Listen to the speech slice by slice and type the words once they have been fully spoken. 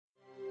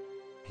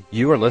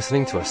You are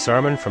listening to a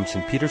sermon from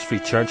St. Peter's Free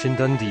Church in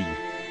Dundee,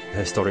 the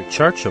historic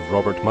church of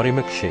Robert Murray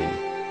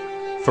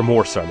McShane. For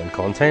more sermon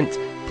content,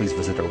 please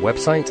visit our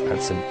website at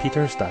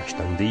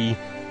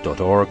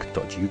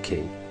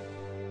stpeters-dundee.org.uk.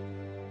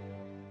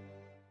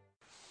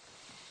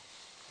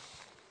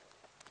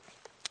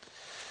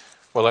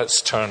 Well,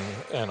 let's turn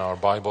in our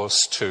Bibles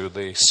to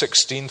the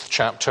 16th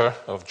chapter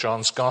of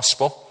John's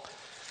Gospel.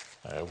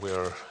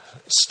 We're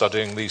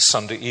studying these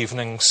Sunday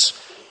evenings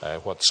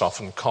what's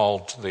often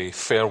called the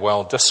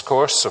farewell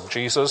discourse of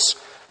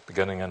Jesus,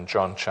 beginning in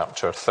John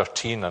chapter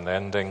 13 and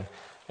ending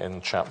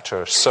in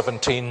chapter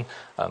 17.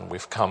 And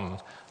we've come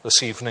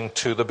this evening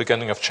to the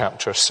beginning of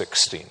chapter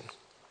 16.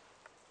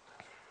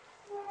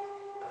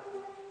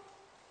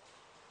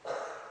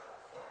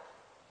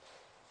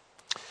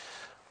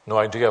 No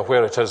idea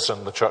where it is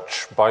in the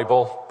church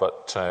Bible,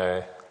 but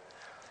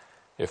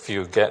if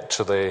you get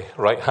to the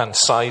right-hand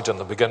side in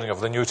the beginning of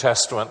the New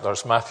Testament,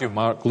 there's Matthew,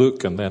 Mark,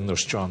 Luke, and then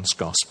there's John's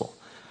Gospel.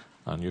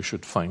 And you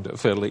should find it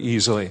fairly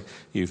easily,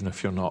 even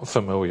if you're not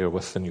familiar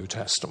with the New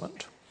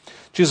Testament.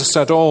 Jesus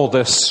said, "All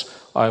this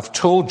I have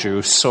told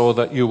you so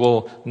that you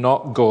will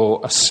not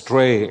go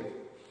astray.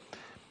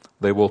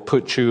 They will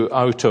put you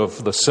out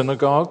of the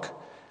synagogue.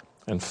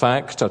 In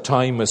fact, a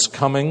time is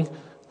coming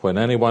when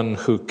anyone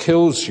who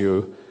kills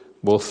you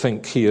will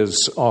think he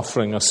is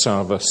offering a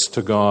service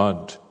to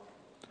God.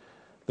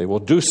 They will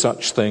do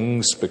such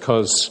things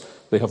because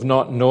they have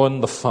not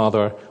known the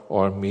Father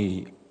or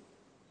me.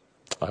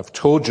 I have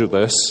told you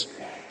this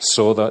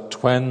so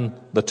that when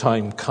the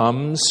time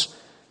comes,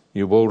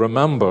 you will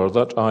remember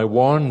that I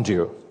warned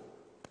you.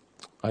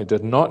 I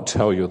did not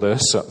tell you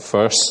this at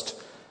first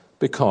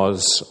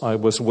because I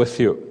was with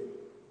you.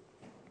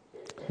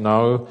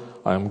 Now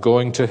I am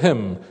going to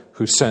him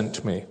who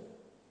sent me.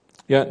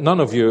 Yet none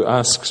of you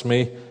asks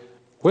me,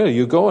 'Where are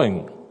you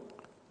going?'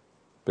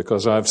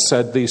 Because I've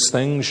said these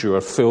things, you are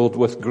filled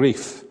with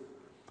grief.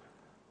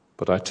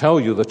 But I tell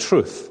you the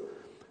truth.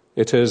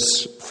 It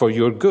is for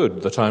your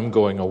good that I'm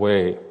going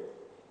away.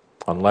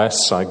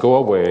 Unless I go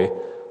away,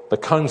 the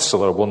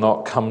Counselor will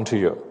not come to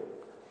you.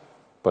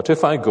 But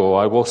if I go,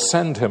 I will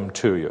send him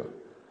to you.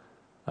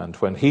 And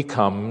when he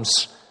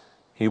comes,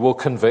 he will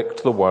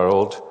convict the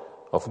world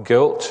of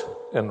guilt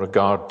in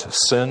regard to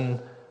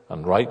sin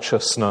and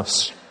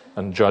righteousness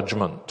and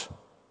judgment.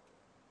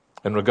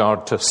 In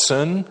regard to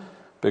sin,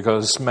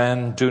 because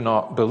men do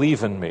not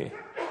believe in me.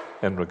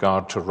 In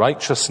regard to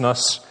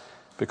righteousness,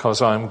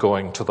 because I am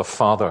going to the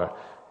Father,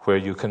 where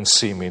you can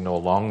see me no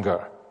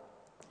longer.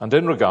 And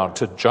in regard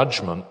to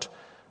judgment,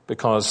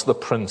 because the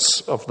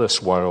prince of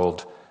this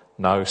world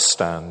now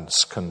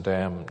stands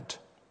condemned.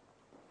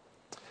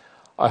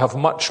 I have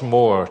much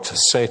more to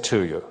say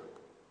to you,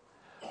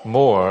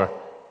 more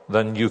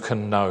than you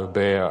can now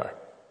bear.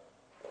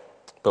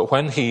 But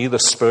when he, the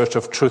Spirit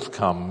of truth,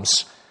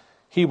 comes,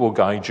 he will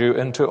guide you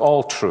into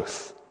all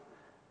truth.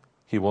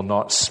 He will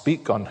not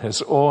speak on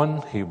his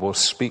own. He will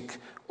speak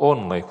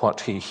only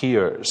what he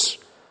hears,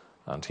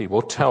 and he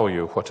will tell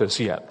you what is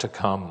yet to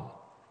come.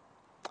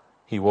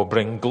 He will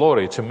bring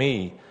glory to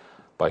me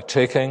by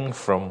taking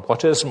from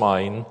what is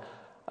mine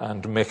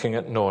and making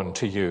it known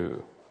to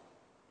you.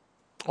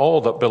 All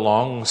that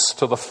belongs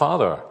to the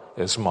Father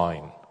is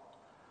mine.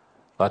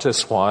 That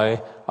is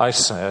why I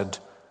said,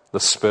 the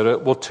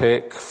Spirit will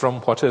take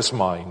from what is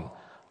mine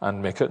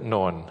and make it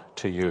known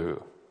to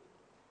you.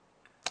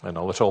 In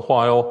a little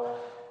while,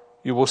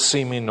 you will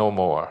see me no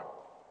more.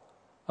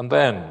 And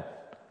then,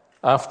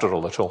 after a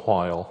little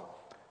while,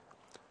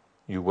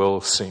 you will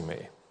see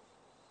me."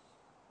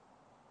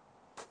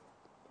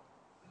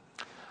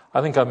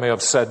 I think I may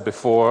have said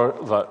before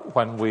that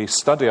when we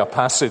study a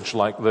passage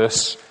like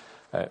this,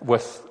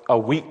 with a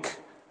week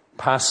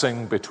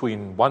passing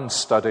between one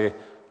study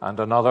and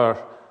another,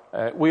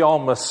 we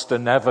almost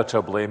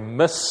inevitably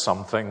miss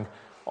something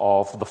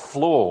of the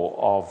flow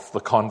of the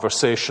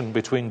conversation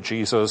between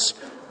Jesus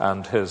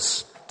and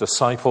his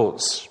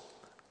disciples.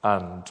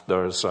 And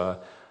there's a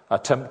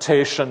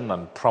temptation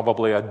and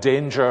probably a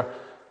danger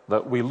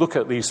that we look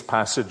at these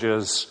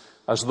passages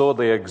as though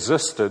they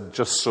existed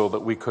just so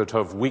that we could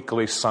have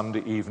weekly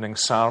Sunday evening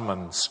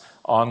sermons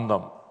on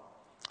them.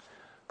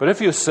 But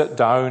if you sit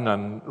down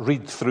and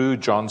read through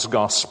John's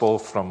Gospel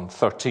from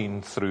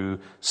 13 through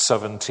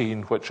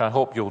 17, which I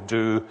hope you'll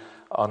do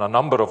on a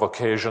number of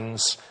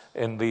occasions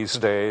in these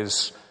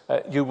days,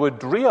 you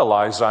would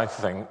realize, I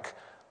think,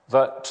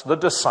 that the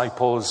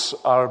disciples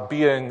are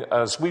being,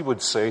 as we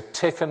would say,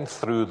 taken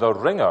through the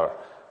ringer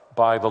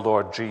by the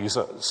Lord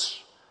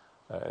Jesus.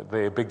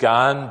 They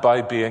began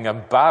by being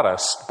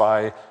embarrassed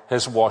by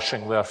his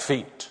washing their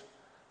feet.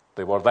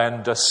 They were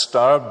then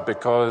disturbed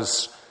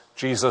because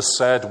Jesus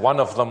said one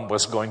of them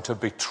was going to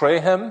betray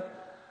him,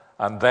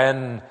 and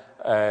then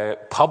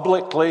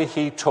publicly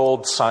he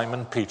told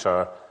Simon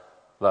Peter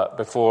that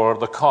before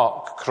the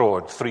cock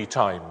crowed 3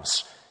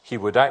 times, he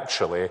would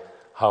actually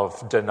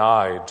have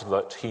denied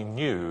that he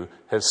knew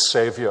his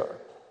Savior.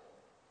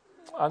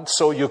 And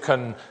so you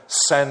can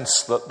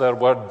sense that there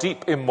were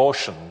deep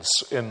emotions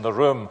in the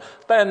room.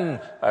 Then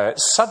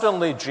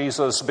suddenly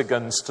Jesus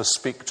begins to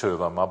speak to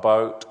them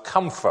about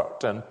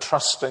comfort and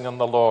trusting in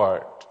the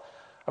Lord.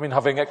 I mean,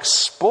 having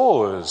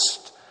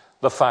exposed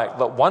the fact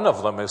that one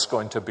of them is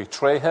going to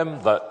betray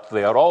him, that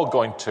they are all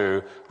going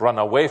to run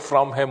away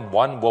from him,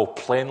 one will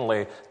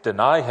plainly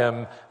deny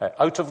him,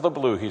 out of the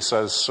blue he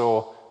says,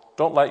 so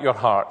don't let your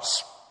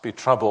hearts be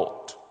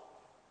troubled.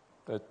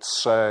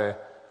 It's a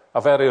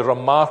very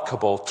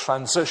remarkable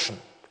transition.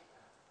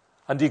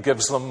 And he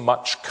gives them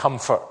much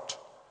comfort.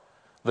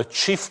 The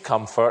chief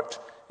comfort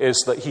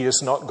is that he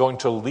is not going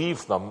to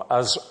leave them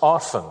as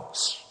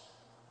orphans.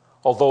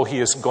 Although he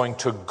is going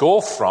to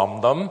go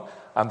from them,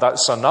 and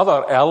that's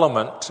another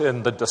element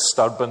in the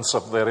disturbance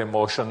of their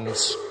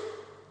emotions,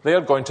 they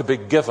are going to be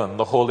given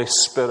the Holy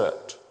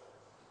Spirit.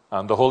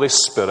 And the Holy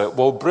Spirit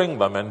will bring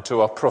them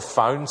into a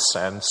profound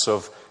sense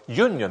of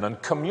union and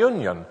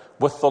communion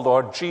with the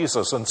Lord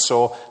Jesus. And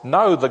so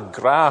now the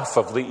graph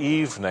of the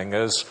evening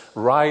is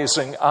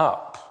rising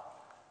up.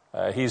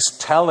 He's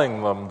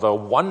telling them the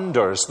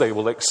wonders they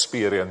will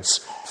experience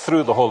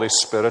through the Holy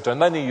Spirit.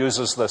 And then he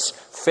uses this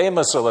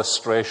famous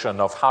illustration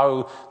of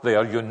how they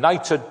are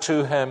united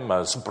to him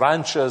as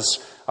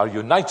branches are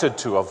united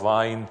to a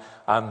vine,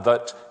 and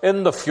that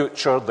in the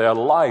future their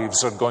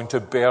lives are going to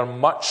bear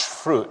much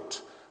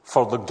fruit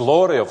for the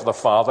glory of the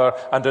Father,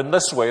 and in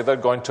this way they're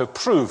going to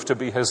prove to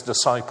be his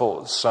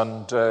disciples.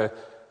 And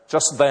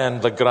just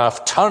then the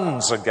graph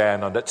turns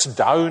again, and it's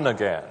down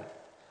again.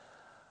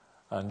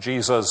 And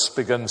Jesus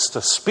begins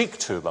to speak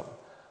to them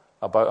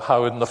about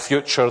how in the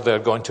future they're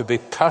going to be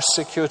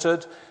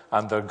persecuted,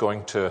 and they're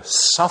going to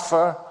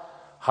suffer,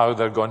 how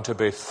they're going to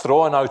be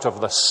thrown out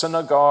of the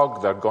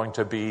synagogue, they're going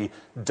to be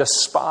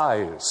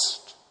despised.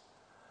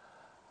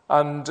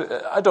 And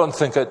I don't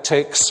think it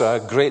takes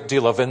a great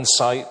deal of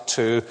insight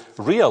to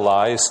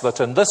realize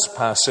that in this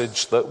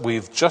passage that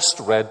we've just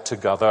read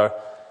together,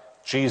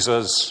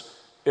 Jesus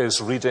is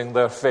reading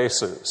their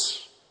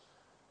faces.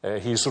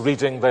 He's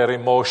reading their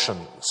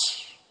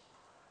emotions.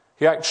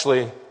 He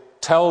actually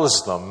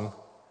tells them,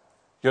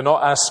 you're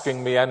not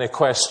asking me any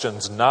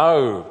questions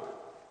now,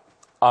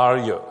 are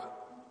you?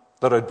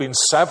 There had been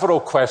several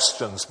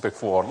questions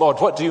before. Lord,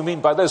 what do you mean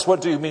by this?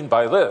 What do you mean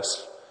by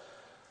this?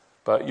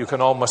 But you can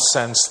almost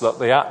sense that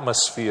the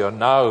atmosphere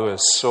now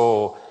is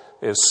so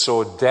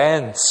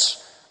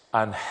dense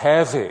and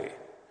heavy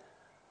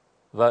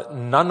that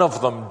none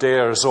of them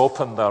dares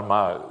open their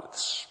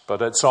mouths.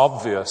 But it's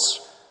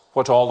obvious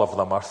what all of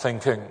them are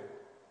thinking.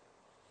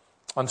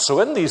 And so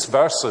in these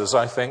verses,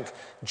 I think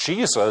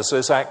Jesus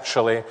is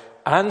actually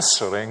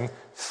answering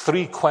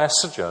three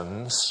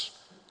questions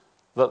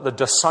that the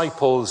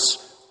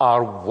disciples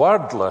are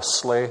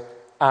wordlessly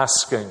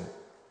asking.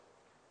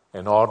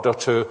 In order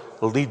to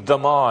lead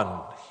them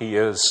on, he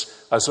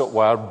is, as it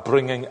were,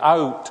 bringing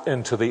out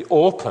into the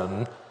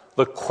open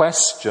the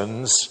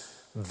questions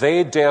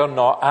they dare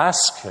not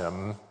ask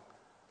him,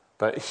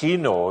 but he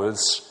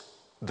knows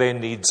they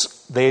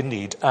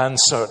need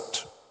answered.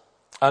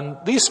 And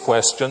these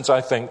questions,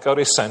 I think, are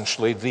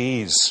essentially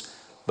these.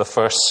 The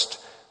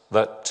first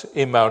that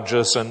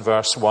emerges in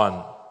verse 1.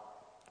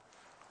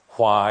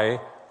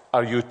 Why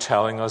are you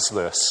telling us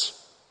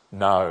this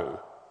now?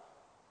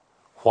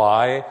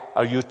 Why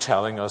are you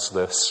telling us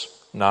this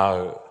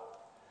now?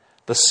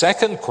 The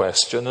second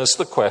question is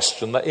the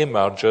question that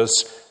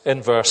emerges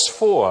in verse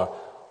 4.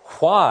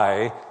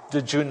 Why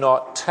did you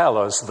not tell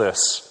us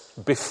this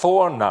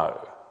before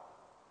now?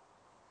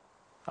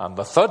 And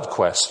the third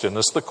question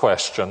is the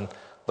question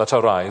that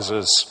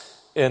arises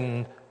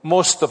in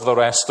most of the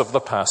rest of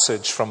the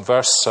passage from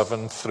verse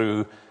 7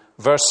 through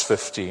verse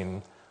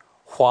 15.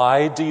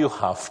 Why do you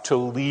have to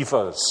leave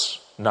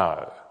us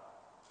now?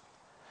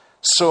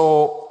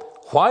 So,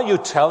 why are you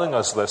telling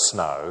us this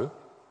now?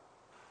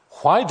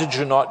 Why did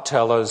you not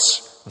tell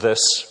us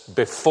this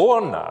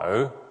before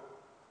now?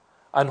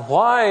 And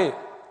why,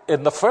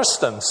 in the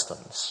first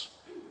instance,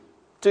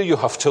 do you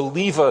have to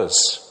leave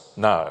us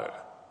now?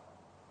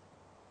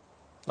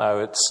 Now,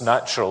 it's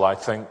natural, I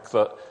think,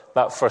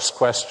 that first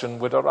question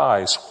would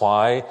arise.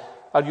 Why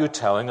are you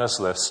telling us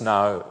this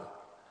now?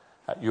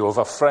 You have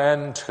a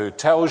friend who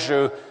tells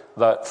you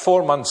that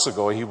 4 months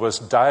ago he was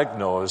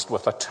diagnosed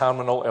with a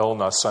terminal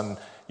illness, and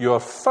your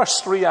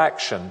first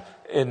reaction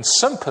in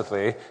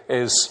sympathy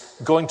is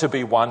going to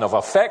be one of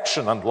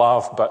affection and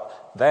love,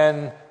 but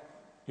then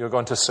you're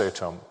going to say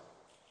to him,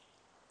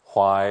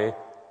 why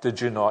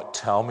did you not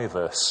tell me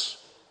this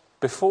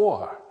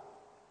before?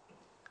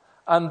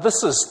 And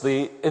this is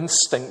the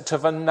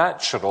instinctive and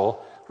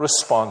natural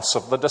response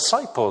of the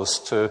disciples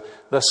to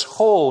this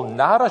whole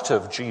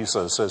narrative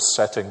Jesus is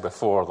setting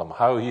before them,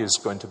 how he is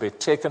going to be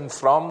taken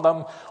from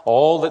them,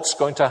 all that's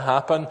going to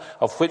happen,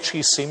 of which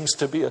he seems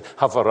to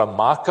have a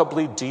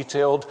remarkably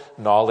detailed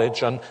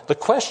knowledge. And the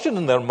question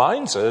in their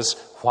minds is,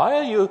 why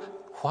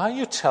are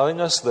you telling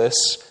us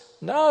this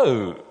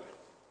now?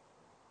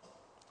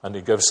 And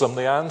he gives them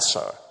the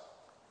answer.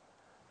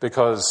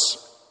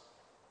 Because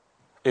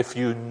if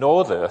you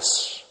know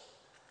this,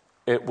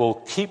 it will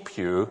keep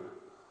you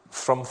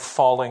from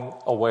falling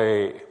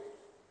away.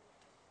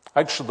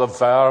 Actually, the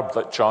verb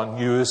that John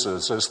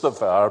uses is the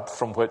verb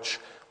from which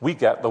we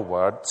get the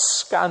word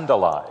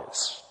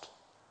scandalized.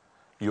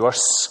 You are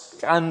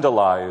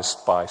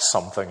scandalized by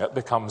something. It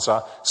becomes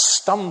a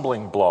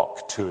stumbling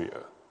block to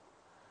you.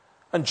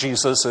 And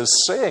Jesus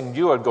is saying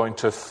you are going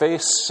to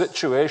face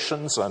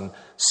situations and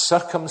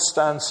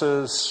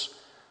circumstances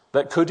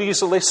that could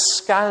easily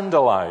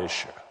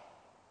scandalize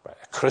you.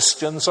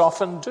 Christians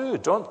often do,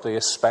 don't they?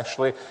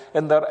 Especially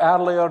in their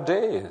earlier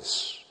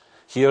days.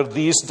 Here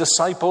these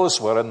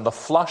disciples were in the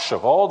flush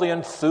of all the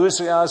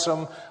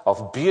enthusiasm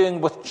of being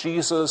with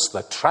Jesus,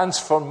 the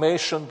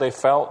transformation they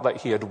felt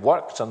that he had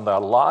worked in their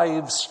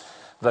lives,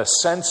 the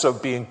sense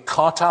of being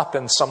caught up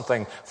in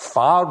something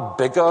far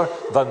bigger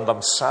than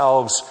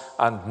themselves.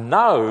 And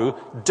now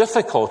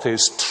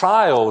difficulties,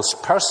 trials,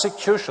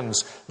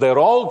 persecutions, they're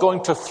all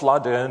going to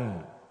flood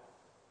in.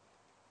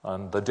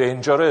 And the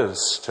danger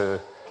is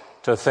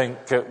to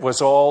think it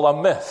was all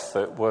a myth.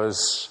 It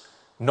was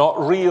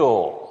not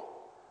real.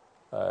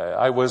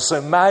 I was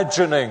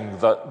imagining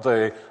that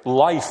the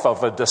life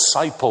of a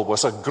disciple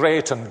was a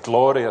great and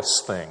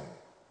glorious thing.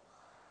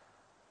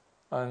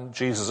 And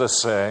Jesus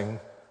is saying,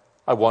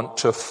 I want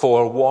to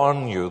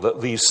forewarn you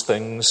that these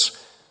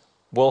things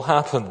will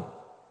happen.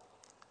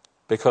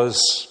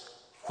 Because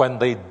when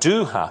they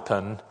do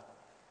happen,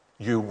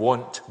 you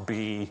won't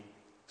be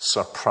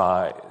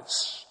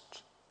surprised.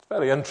 It's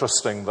very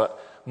interesting that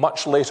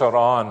much later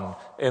on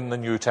in the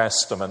New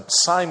Testament,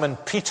 Simon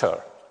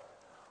Peter,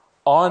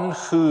 on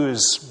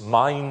whose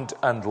mind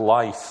and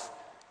life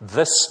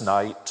this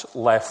night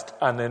left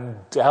an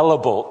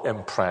indelible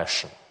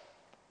impression,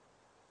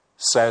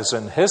 says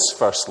in his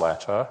first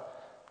letter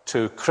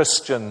to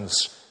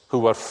Christians who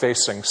were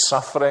facing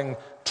suffering,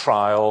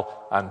 trial,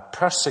 and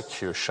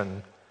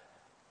persecution,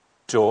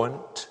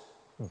 don't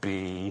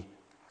be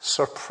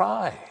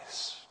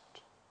surprised.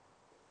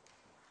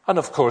 And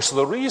of course,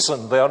 the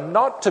reason they are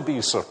not to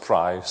be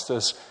surprised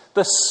is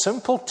the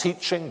simple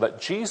teaching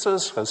that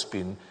Jesus has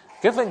been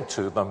giving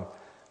to them,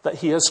 that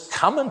he has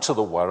come into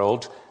the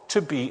world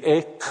to be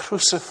a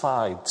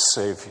crucified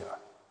Savior.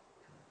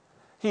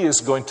 He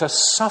is going to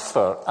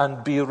suffer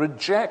and be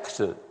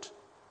rejected.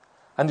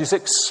 And he's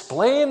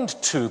explained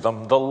to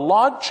them the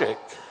logic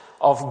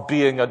of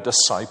being a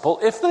disciple.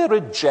 If they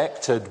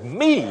rejected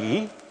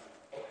me,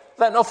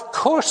 then of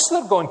course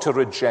they're going to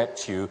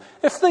reject you.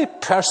 If they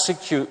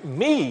persecute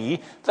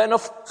me, then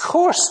of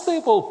course they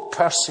will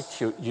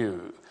persecute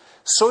you.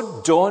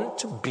 So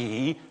don't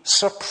be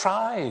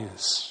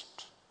surprised.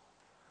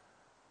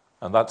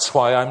 And that's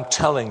why I'm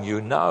telling you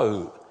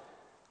now,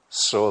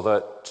 so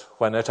that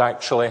when it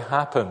actually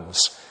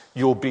happens,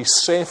 you'll be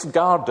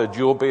safeguarded.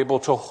 You'll be able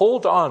to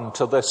hold on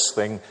to this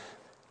thing.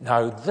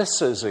 Now,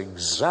 this is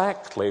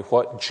exactly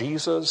what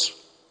Jesus'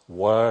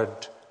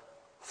 word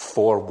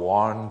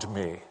forewarned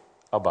me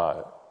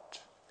about.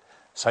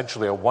 It's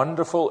actually a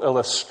wonderful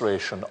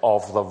illustration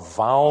of the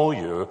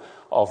value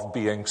of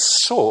being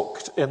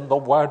soaked in the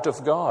Word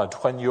of God.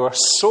 When you are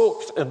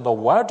soaked in the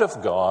Word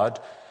of God,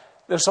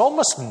 there's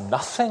almost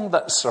nothing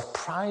that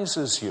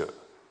surprises you.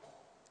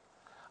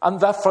 And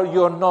therefore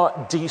you're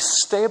not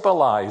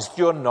destabilized,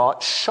 you're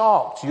not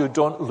shocked, you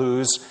don't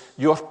lose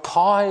your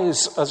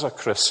poise as a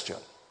Christian.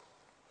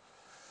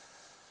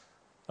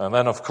 And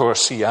then of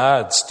course he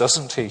adds,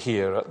 doesn't he,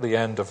 here at the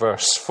end of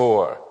verse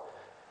 4,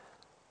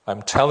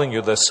 I'm telling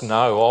you this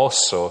now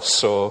also,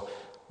 so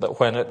that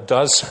when it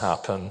does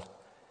happen,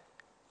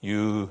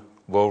 you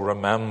will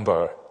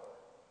remember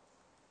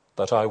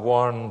that I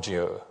warned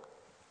you.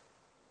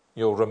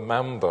 You'll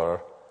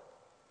remember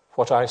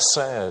what I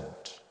said.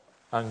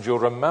 And you'll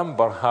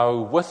remember how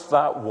with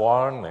that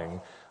warning,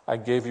 I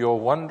gave you a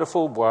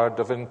wonderful word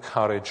of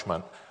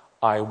encouragement.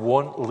 I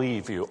won't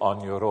leave you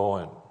on your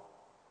own.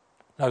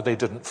 Now, they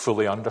didn't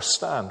fully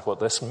understand what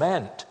this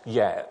meant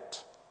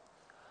yet.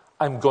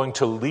 I'm going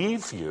to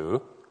leave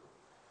you,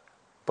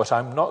 but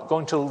I'm not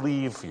going to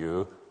leave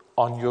you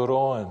on your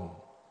own.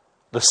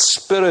 The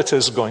Spirit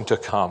is going to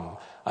come,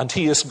 and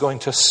he is going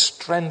to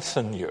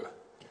strengthen you,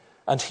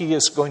 and he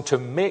is going to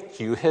make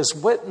you his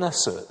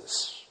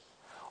witnesses.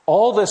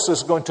 All this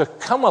is going to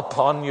come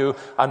upon you,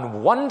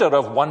 and wonder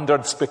of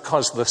wonders,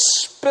 because the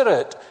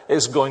Spirit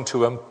is going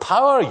to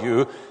empower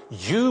you.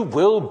 You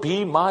will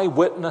be my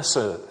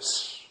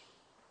witnesses.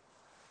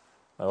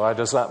 Now, why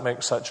does that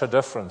make such a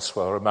difference?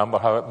 Well, remember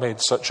how it made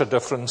such a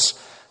difference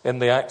in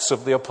the Acts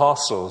of the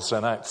Apostles,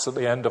 at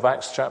the end of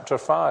Acts chapter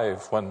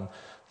 5, when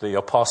the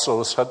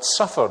apostles had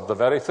suffered the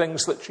very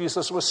things that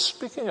Jesus was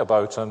speaking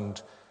about. And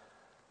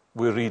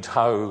we read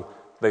how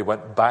they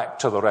went back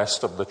to the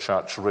rest of the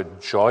church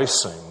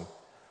rejoicing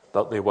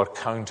that they were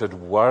counted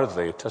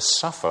worthy to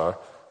suffer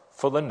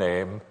for the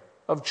name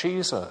of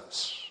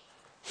Jesus.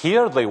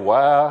 Here they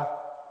were,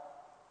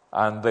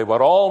 and they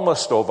were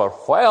almost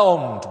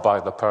overwhelmed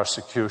by the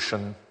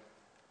persecution,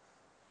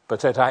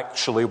 but it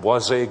actually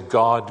was a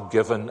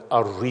God-given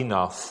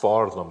arena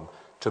for them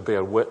to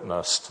bear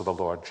witness to the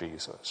Lord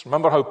Jesus.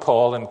 Remember how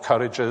Paul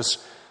encourages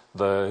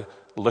the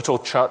little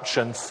church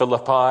in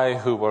Philippi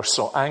who were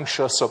so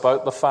anxious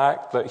about the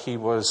fact that he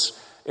was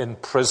in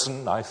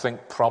prison, I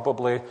think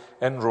probably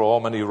in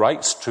Rome, and he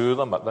writes to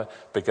them at the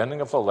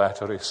beginning of the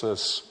letter, he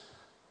says,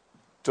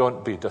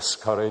 don't be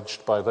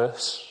discouraged by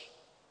this.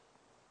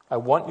 I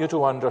want you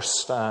to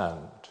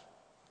understand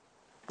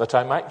that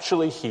I'm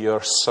actually here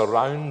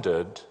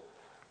surrounded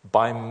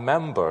by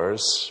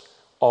members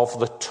of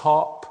the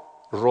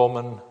top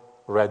Roman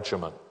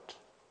regiment,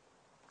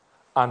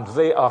 and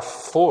they are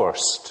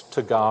forced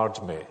to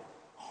guard me,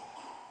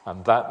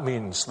 and that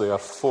means they are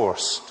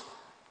forced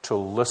to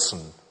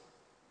listen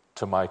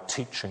to my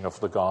teaching of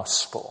the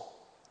gospel.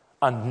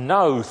 And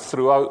now,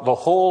 throughout the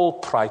whole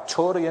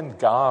Praetorian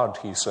Guard,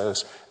 he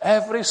says,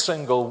 every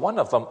single one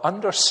of them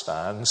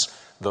understands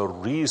the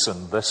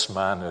reason this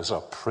man is a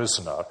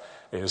prisoner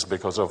is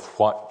because of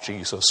what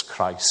Jesus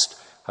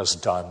Christ has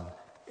done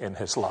in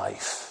his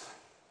life.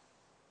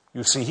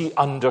 You see, he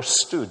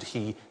understood,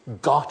 he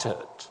got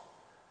it.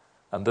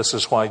 And this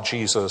is why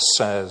Jesus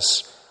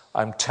says,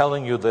 I'm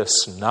telling you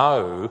this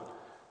now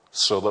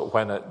so that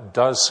when it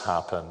does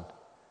happen,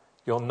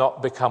 you'll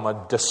not become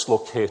a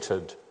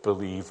dislocated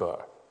believer,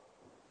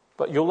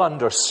 but you'll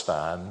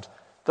understand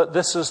that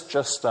this is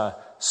just a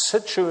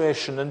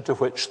situation into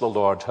which the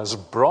Lord has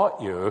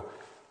brought you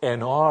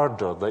in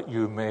order that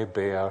you may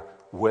bear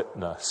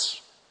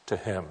witness to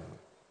him.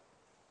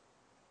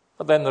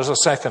 But then there's a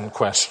second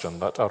question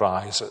that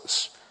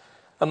arises,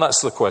 and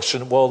that's the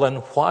question, well then,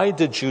 why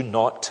did you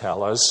not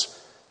tell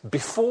us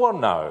before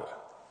now?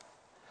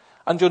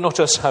 And you'll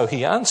notice how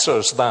he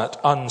answers that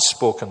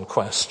unspoken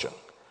question.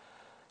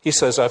 He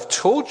says, I've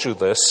told you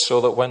this so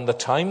that when the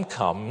time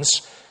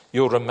comes,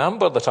 you'll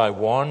remember that I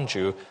warned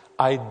you.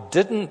 I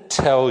didn't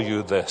tell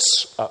you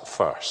this at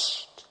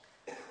first.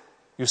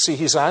 You see,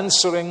 he's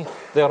answering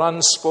their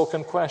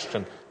unspoken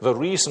question. The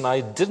reason I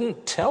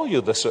didn't tell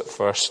you this at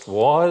first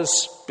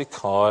was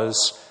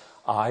because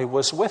I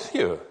was with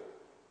you.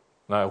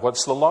 Now,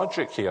 what's the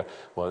logic here?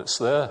 Well, it's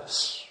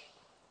this.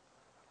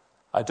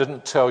 I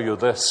didn't tell you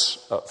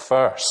this at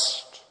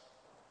first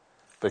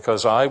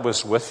because I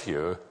was with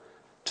you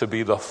to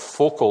be the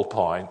focal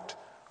point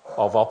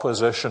of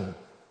opposition.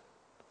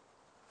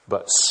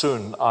 But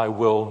soon I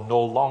will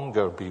no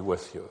longer be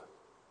with you.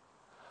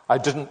 I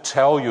didn't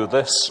tell you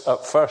this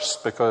at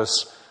first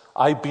because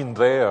I've been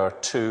there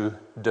to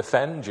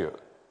defend you.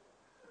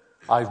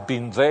 I've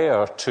been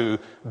there to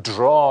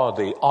draw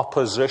the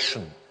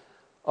opposition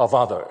of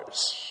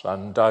others.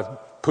 And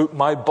I've put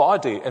my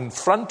body in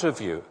front of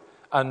you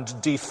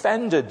and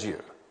defended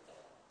you.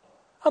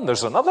 And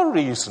there's another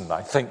reason,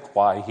 I think,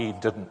 why he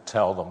didn't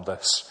tell them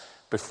this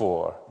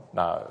before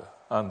now.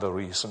 And the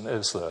reason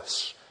is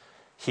this.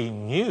 He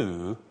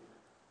knew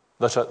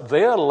that at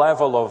their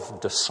level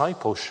of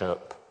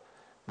discipleship,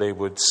 they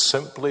would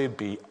simply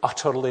be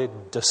utterly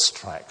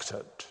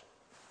distracted.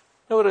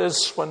 You know, it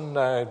is when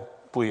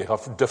we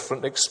have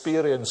different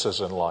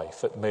experiences in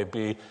life. It may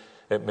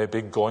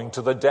be going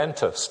to the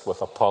dentist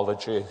with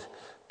apology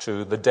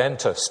to the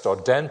dentist or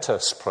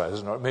dentist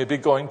present, or it may be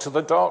going to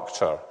the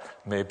doctor,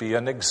 maybe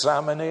an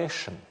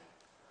examination.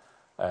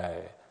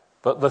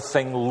 But the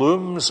thing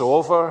looms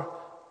over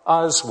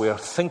us. We're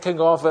thinking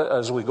of it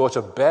as we go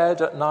to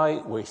bed at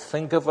night. We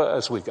think of it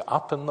as we get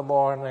up in the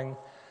morning.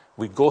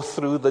 We go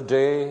through the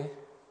day.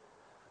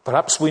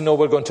 Perhaps we know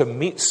we're going to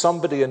meet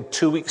somebody in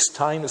 2 weeks'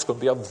 time. It's going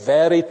to be a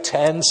very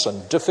tense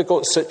and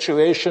difficult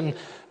situation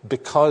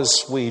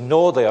because we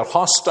know they are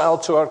hostile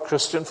to our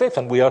Christian faith,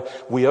 and we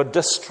are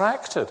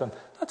distracted. And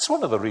that's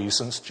one of the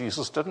reasons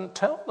Jesus didn't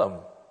tell them.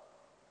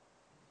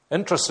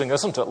 Interesting,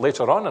 isn't it?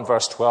 Later on in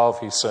verse 12,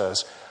 he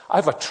says,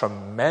 I've a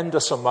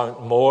tremendous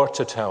amount more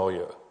to tell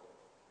you,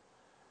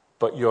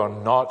 but you're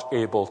not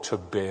able to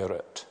bear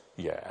it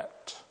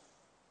yet.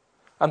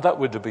 And that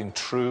would have been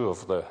true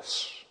of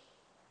this.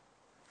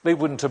 They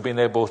wouldn't have been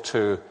able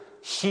to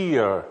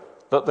hear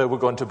that they were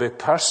going to be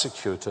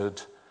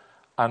persecuted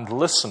and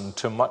listen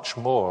to much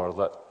more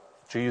that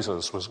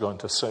Jesus was going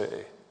to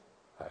say.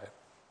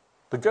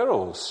 The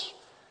girls,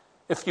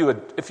 if you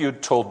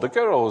had told the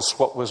girls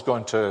what was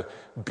going to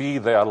be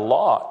their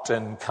lot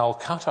in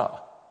Calcutta,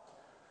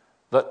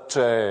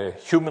 that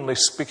humanly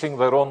speaking,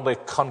 their only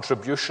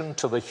contribution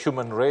to the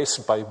human race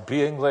by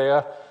being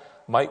there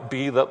might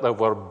be that there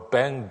were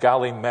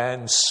Bengali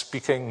men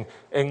speaking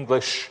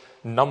English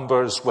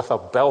numbers with a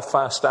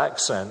Belfast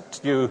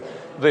accent,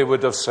 they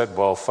would have said,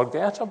 well,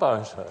 forget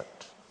about it.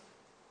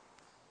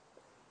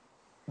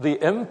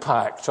 The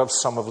impact of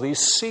some of these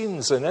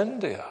scenes in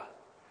India,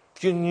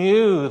 if you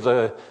knew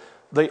the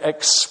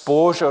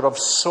exposure of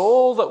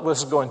soul that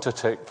was going to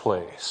take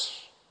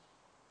place.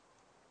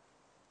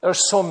 There are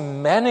so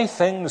many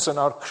things in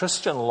our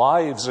Christian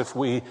lives, if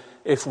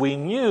we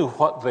knew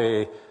what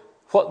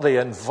they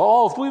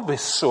involved, we'd be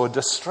so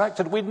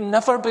distracted, we'd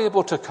never be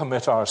able to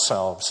commit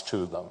ourselves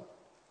to them.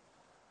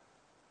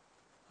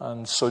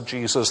 And so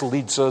Jesus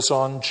leads us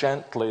on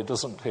gently,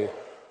 doesn't he?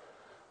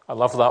 I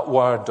love that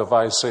word of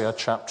Isaiah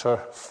chapter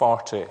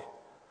 40,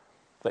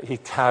 that he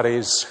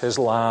carries his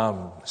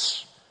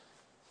lambs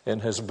in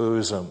his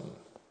bosom.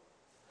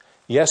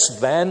 Yes,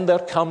 then there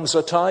comes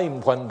a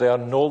time when they are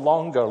no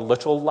longer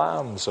little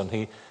lambs, and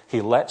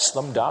he lets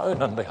them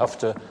down and they have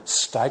to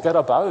stagger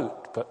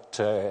about, but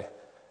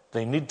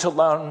they need to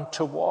learn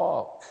to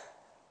walk.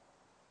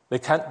 They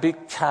can't be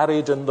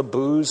carried in the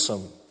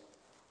bosom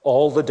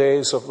all the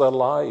days of their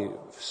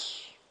lives.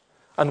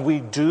 And we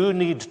do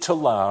need to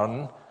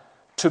learn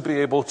to be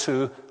able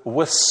to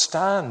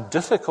withstand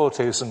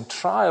difficulties and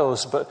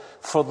trials, but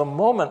for the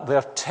moment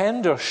they're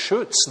tender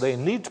shoots, they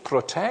need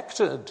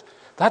protected.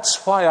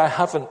 That's why I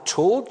haven't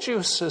told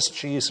you, says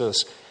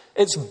Jesus.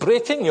 It's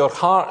breaking your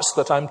hearts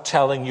that I'm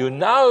telling you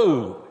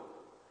now.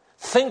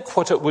 Think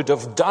what it would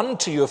have done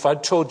to you if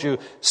I'd told you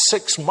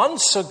 6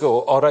 months ago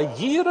or a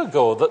year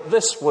ago that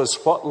this was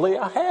what lay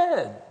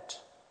ahead.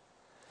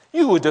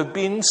 You would have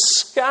been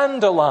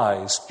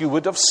scandalized. You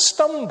would have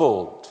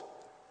stumbled.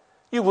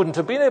 You wouldn't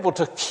have been able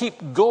to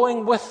keep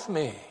going with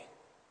me.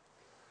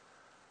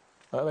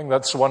 I think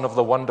that's one of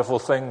the wonderful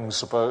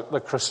things about the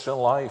Christian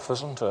life,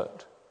 isn't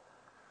it?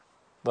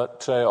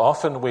 That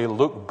often we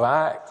look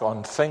back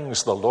on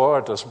things the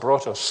Lord has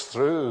brought us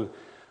through,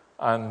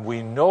 and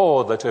we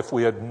know that if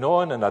we had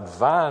known in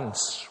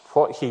advance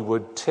what he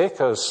would take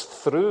us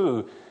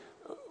through,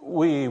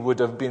 we would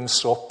have been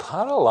so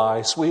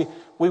paralyzed. We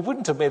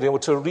wouldn't have been able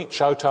to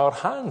reach out our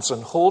hands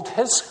and hold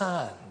his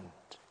hand.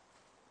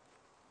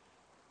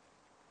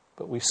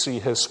 But we see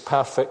his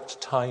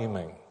perfect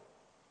timing.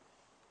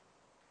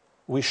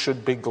 We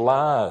should be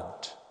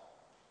glad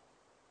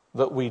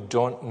that we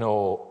don't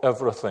know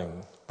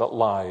everything that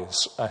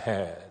lies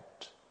ahead,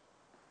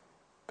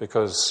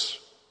 because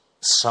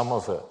some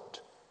of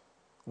it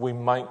we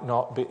might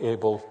not be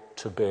able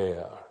to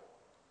bear.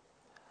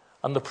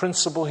 And the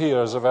principle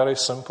here is a very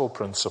simple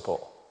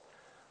principle.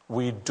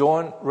 We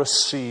don't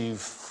receive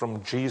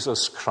from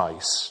Jesus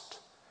Christ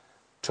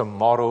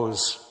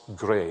tomorrow's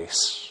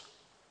grace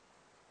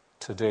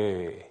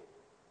today.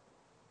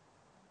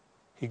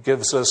 He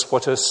gives us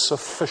what is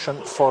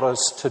sufficient for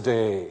us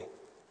today,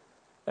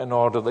 in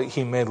order that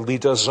he may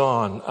lead us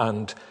on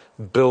and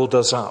build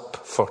us up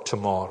for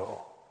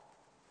tomorrow.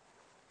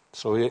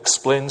 So he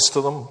explains to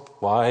them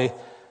why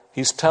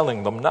he's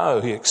telling them now.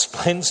 He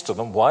explains to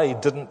them why he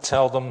didn't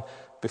tell them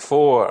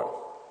before.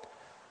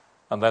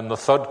 And then the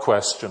third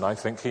question I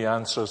think he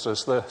answers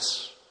is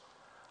this,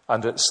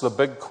 and it's the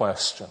big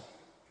question.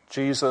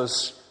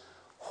 Jesus,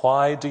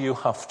 why do you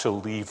have to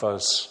leave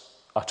us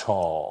at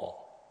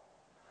all?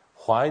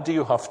 Why do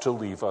you have to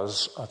leave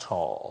us at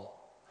all?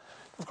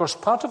 Of course,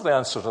 part of the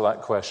answer to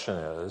that question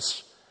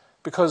is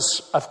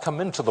because I've come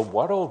into the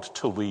world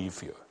to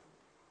leave you.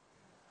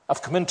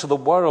 I've come into the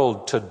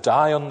world to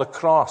die on the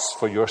cross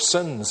for your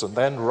sins and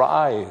then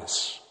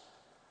rise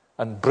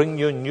and bring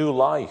you new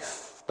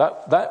life.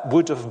 That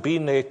would have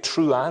been a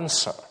true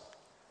answer.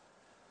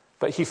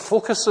 But he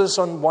focuses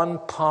on one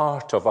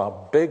part of a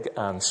big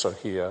answer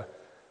here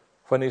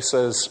when he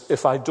says,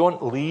 if I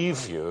don't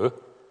leave you,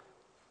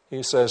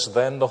 he says,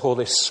 then the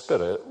Holy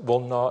Spirit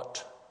will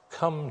not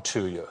come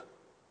to you.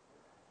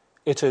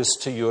 It is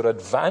to your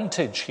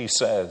advantage, he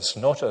says,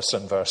 notice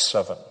in verse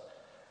 7.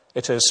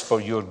 It is for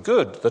your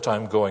good that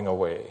I'm going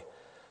away,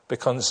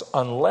 because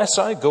unless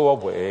I go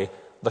away,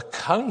 the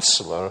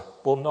counselor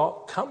will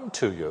not come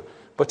to you.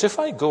 But if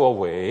I go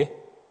away,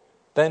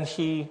 then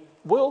he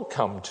will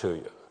come to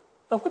you.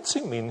 Now, what's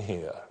he mean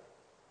here?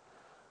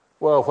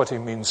 Well, what he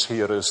means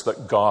here is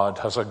that God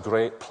has a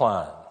great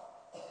plan.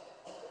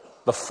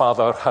 The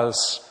Father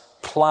has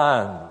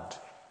planned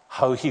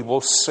how he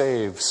will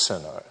save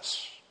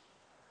sinners.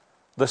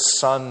 The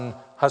Son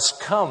has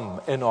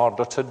come in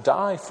order to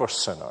die for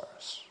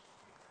sinners.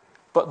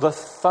 But the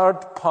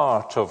third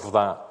part of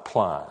that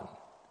plan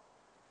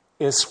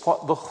is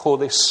what the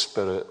Holy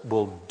Spirit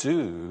will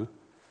do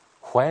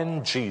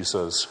when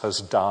Jesus has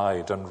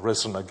died and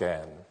risen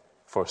again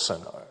for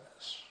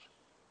sinners.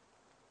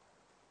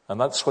 And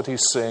that's what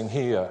he's saying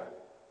here.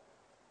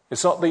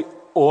 It's not the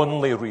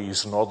only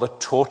reason or the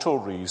total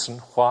reason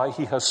why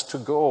he has to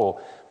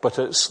go, but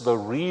it's the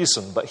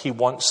reason that he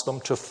wants them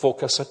to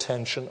focus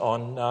attention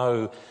on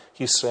now.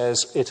 He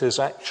says, it is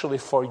actually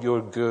for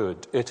your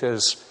good. It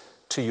is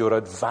to your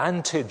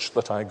advantage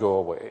that I go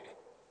away.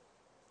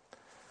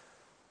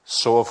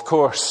 So, of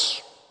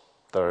course,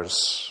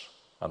 there's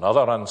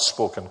another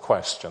unspoken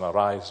question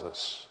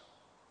arises,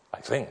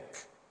 I think.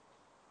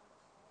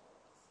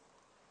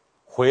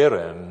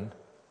 Wherein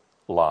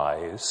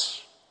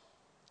lies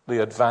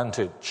the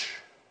advantage?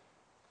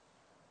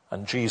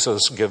 And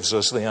Jesus gives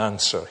us the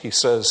answer. He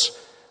says,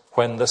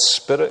 when the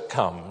Spirit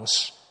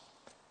comes,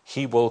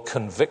 he will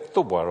convict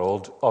the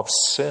world of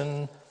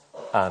sin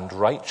and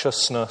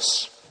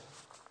righteousness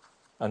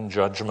and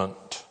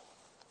judgment.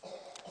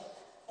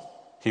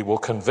 He will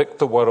convict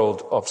the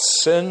world of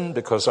sin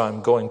because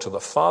I'm going to the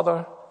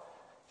Father.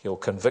 He'll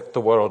convict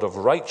the world of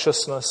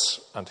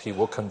righteousness, and he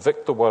will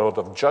convict the world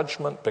of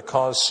judgment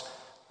because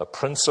the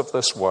prince of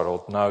this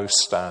world now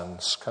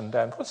stands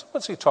condemned.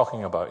 What's he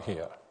talking about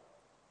here?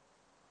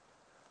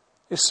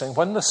 He's saying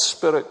when the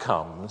Spirit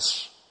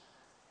comes,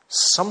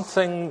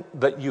 something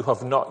that you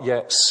have not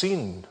yet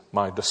seen,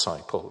 my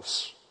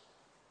disciples,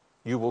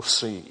 you will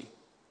see.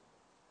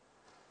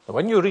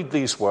 When you read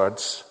these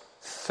words,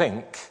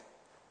 think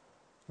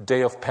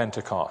day of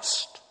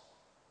Pentecost.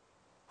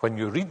 When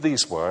you read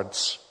these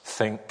words,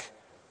 think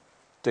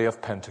day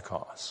of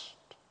Pentecost.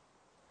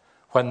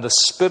 When the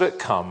Spirit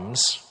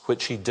comes,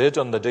 which he did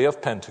on the day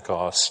of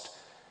Pentecost,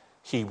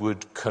 he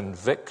would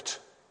convict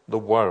the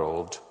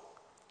world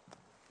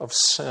of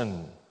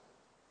sin.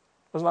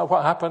 Isn't that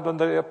what happened on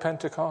the day of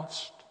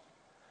Pentecost?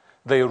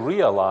 They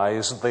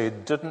realized they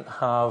didn't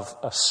have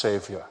a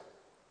Savior.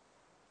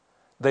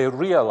 They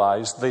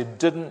realized they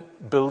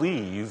didn't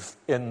believe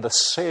in the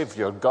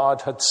Savior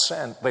God had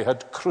sent. They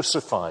had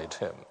crucified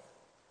him.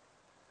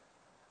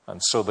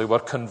 And so they were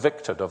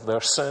convicted of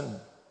their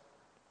sin.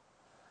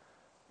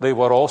 They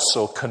were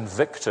also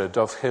convicted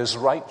of his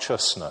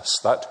righteousness.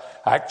 That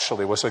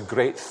actually was a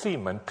great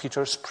theme in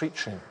Peter's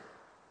preaching.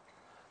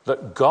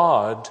 That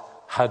God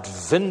had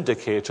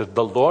vindicated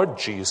the Lord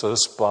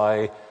Jesus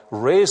by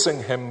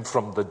raising him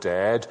from the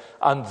dead,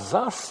 and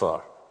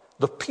therefore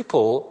the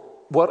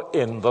people were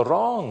in the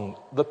wrong.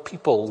 The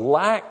people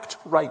lacked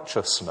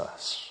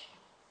righteousness.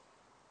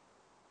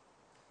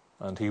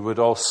 And he would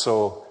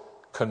also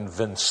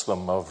convince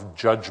them of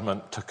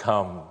judgment to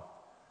come,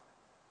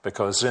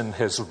 because in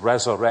his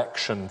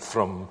resurrection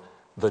from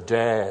the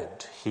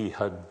dead, he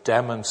had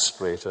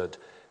demonstrated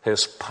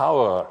his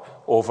power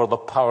over the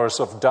powers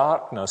of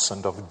darkness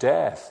and of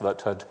death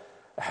that had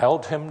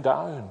held him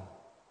down.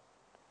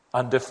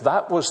 And if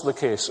that was the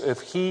case,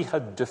 if he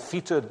had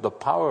defeated the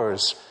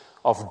powers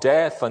of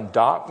death and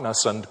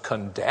darkness and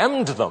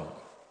condemned them,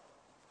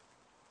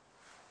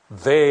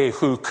 they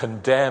who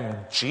condemned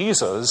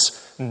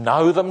Jesus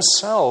now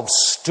themselves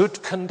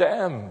stood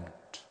condemned.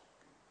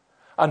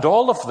 And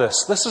all of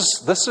this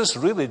is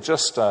really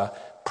just a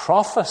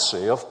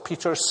prophecy of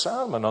Peter's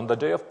sermon on the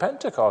day of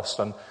Pentecost.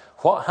 And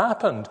what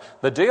happened?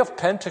 The day of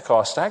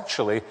Pentecost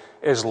actually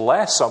is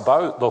less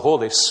about the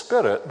Holy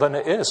Spirit than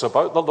it is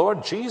about the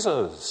Lord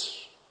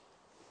Jesus.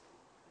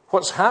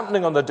 What's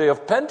happening on the day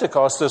of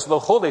Pentecost is the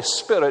Holy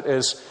Spirit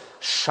is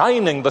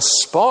shining the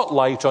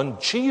spotlight on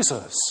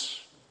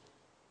Jesus.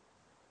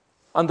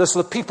 And as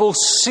the people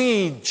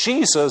see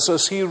Jesus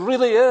as he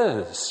really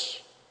is,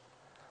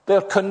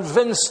 they're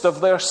convinced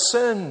of their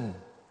sin.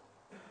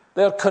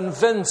 They're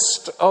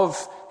convinced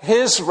of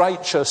his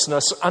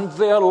righteousness and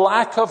their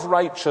lack of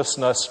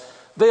righteousness.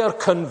 They are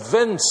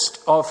convinced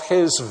of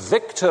his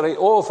victory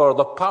over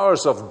the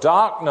powers of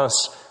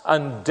darkness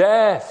and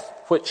death,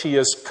 which he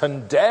has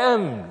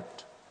condemned.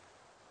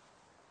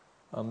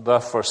 And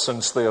therefore,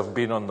 since they have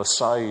been on the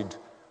side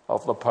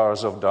of the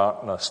powers of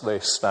darkness, they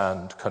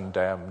stand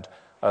condemned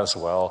as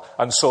well.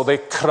 And so they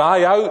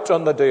cry out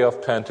on the day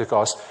of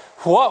Pentecost,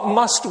 "What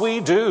must we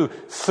do?"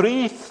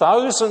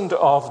 3,000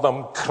 of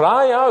them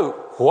cry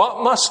out, "What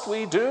must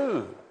we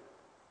do?"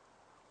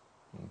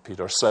 And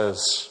Peter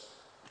says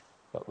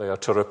that they are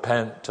to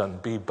repent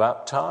and be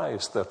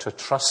baptized. They're to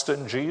trust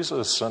in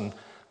Jesus and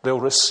they'll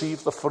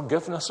receive the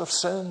forgiveness of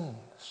sins.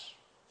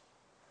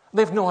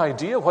 They've no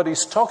idea what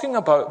he's talking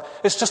about.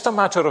 It's just a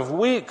matter of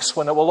weeks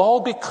when it will all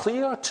be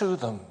clear to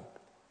them.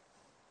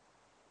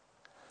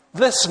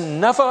 This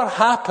never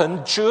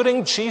happened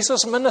during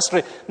Jesus'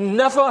 ministry.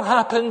 Never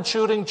happened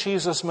during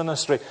Jesus'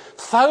 ministry.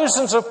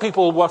 Thousands of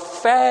people were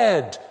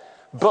fed,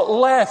 but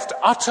left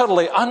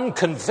utterly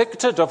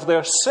unconvicted of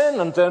their sin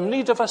and their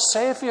need of a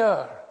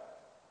Savior.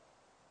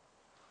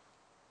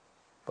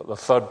 But the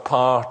third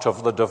part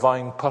of the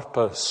divine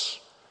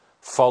purpose,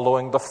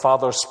 following the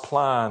Father's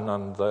plan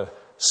and the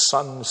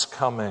Son's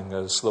coming,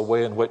 is the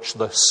way in which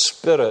the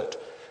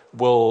Spirit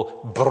will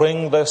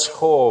bring this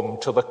home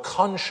to the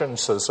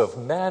consciences of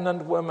men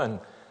and women,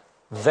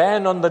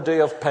 then on the day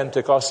of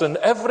Pentecost, in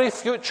every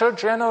future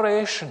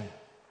generation.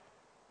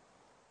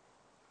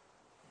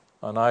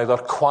 And either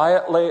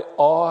quietly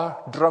or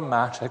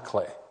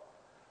dramatically,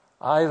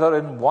 either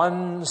in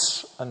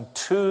ones and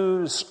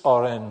twos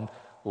or in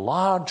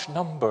large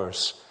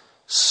numbers,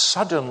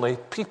 suddenly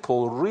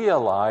people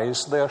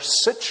realize their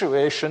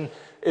situation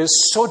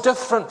is so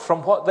different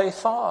from what they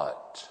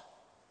thought.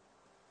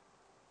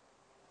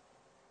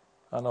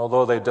 And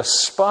although they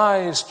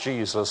despised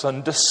Jesus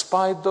and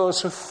despised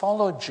those who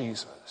followed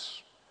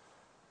Jesus,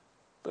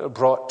 they're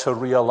brought to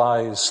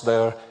realize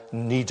their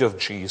need of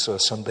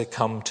Jesus and they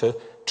come to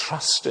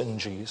trust in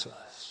Jesus.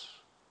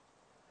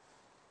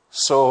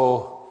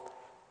 So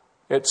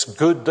it's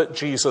good that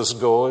Jesus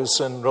goes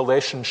in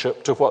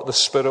relationship to what the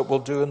Spirit will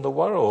do in the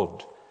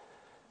world.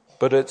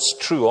 But it's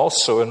true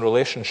also in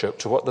relationship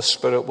to what the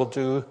Spirit will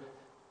do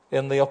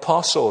in the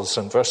apostles.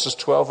 In verses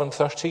 12 and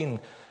 13,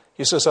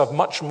 he says, "I've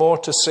much more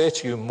to say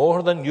to you,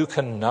 more than you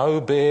can now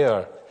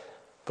bear.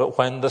 But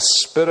when the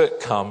Spirit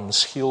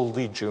comes, he'll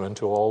lead you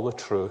into all the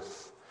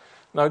truth."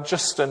 Now,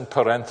 just in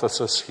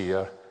parenthesis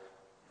here,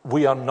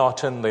 we are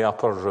not in the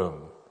upper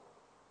room.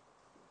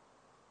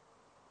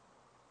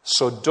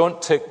 So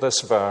don't take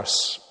this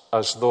verse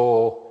as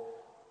though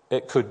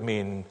it could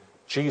mean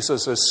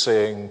Jesus is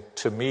saying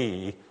to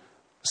me,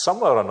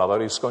 somewhere or another,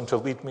 he's going to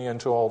lead me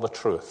into all the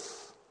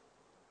truth.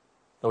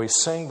 No,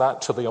 he's saying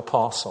that to the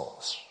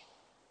apostles,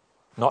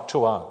 not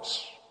to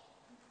us.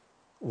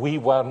 We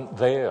weren't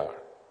there.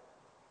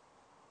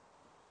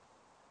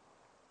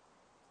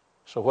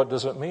 So what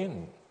does it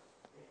mean?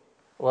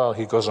 Well,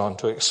 he goes on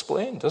to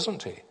explain,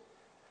 doesn't he?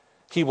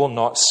 He will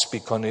not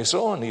speak on his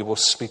own. He will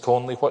speak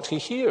only what he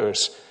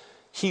hears.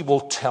 He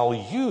will tell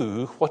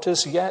you what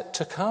is yet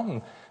to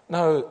come.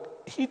 Now,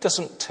 he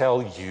doesn't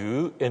tell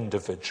you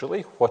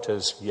individually what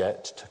is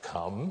yet to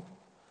come.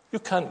 You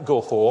can't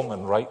go home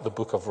and write the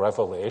book of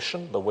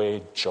Revelation the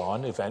way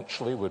John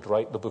eventually would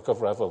write the book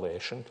of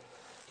Revelation.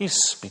 He's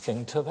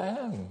speaking to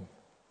them.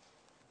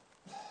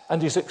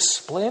 And he's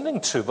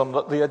explaining to them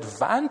that the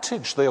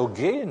advantage they'll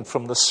gain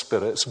from the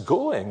Spirit's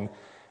going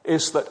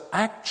is that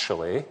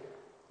actually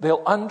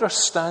they'll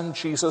understand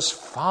Jesus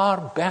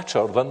far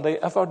better than they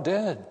ever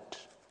did.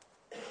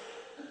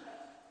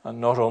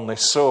 And not only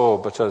so,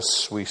 but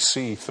as we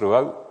see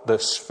throughout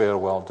this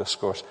farewell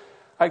discourse,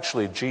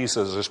 actually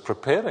Jesus is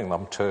preparing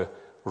them to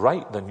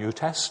write the New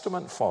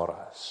Testament for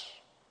us,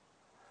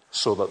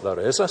 so that there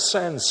is a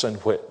sense in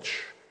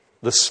which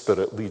the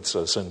Spirit leads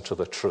us into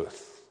the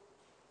truth.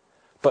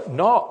 But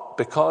not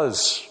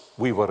because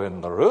we were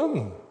in the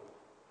room,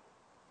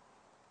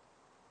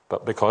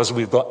 but because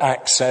we've got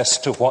access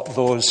to what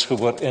those who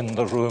were in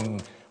the room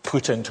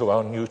put into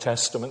our New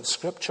Testament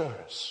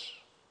scriptures.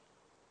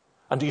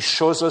 And he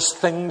shows us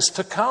things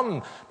to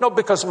come, not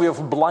because we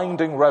have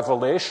blinding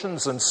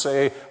revelations and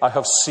say, I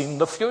have seen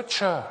the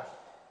future,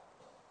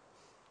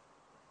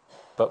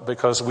 but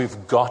because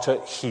we've got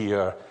it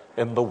here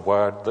in the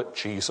word that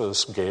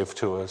Jesus gave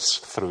to us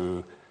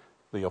through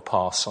the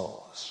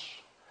apostles.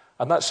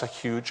 And that's a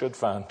huge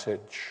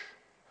advantage.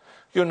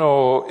 You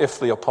know,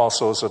 if the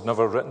apostles had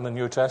never written the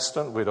New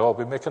Testament, we'd all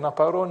be making up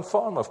our own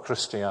form of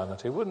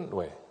Christianity, wouldn't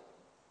we?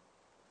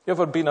 You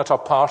ever been at a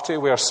party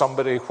where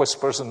somebody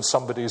whispers in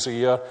somebody's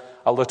ear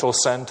a little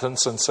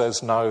sentence and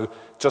says, now,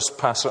 just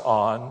pass it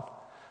on?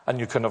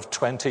 And you can have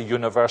 20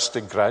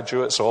 university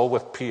graduates, all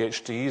with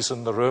PhDs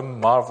in the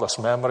room, marvelous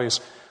memories.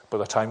 By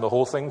the time the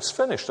whole thing's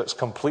finished, it's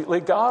completely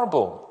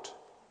garbled.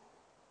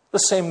 The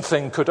same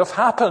thing could have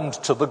happened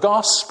to the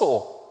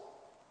gospel.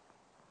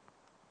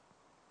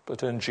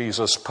 But in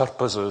Jesus'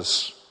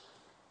 purposes,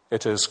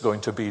 it is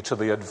going to be to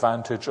the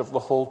advantage of the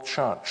whole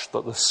church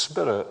that the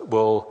Spirit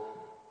will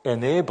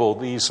enable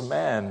these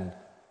men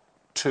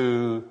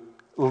to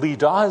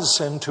lead us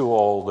into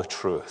all the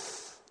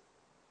truth,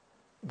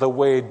 the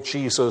way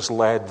Jesus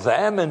led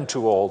them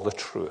into all the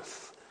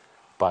truth,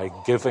 by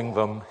giving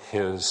them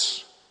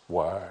his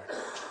word.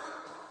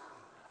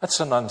 That's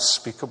an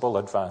unspeakable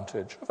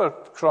advantage. Ever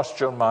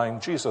crossed your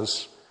mind,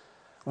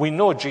 we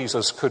know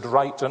Jesus could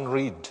write and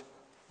read.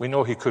 We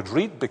know he could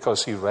read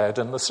because he read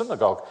in the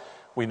synagogue.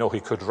 We know he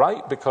could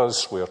write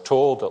because we're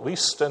told, at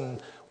least in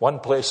one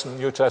place in the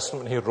New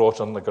Testament, he wrote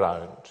on the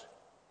ground.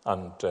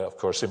 And, of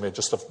course, he may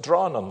just have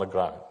drawn on the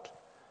ground,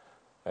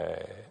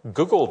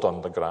 Googled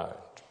on the ground,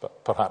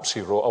 but perhaps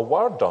he wrote a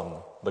word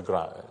on the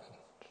ground.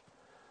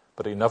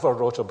 But he never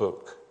wrote a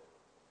book.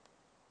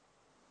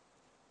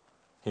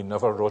 He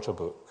never wrote a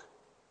book.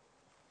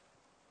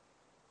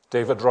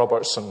 David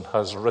Robertson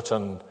has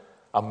written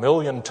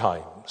 1,000,000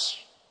 times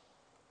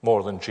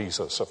more than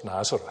Jesus of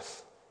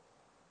Nazareth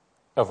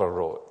ever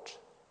wrote.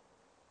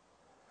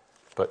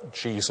 But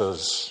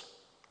Jesus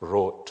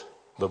wrote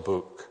the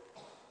book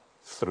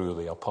through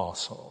the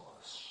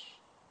apostles,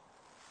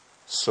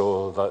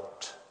 so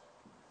that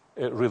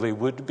it really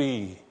would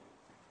be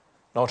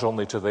not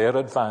only to their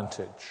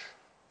advantage,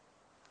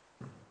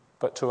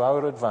 but to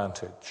our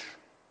advantage,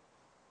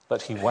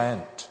 that he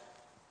went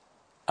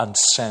and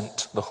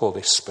sent the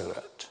Holy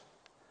Spirit.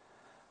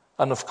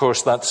 And of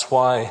course, that's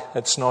why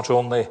it's not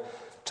only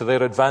to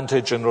their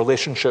advantage in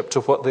relationship to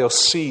what they'll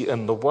see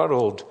in the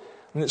world.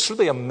 And it's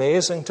really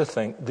amazing to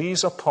think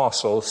these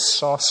apostles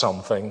saw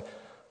something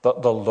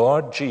that the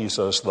Lord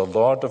Jesus, the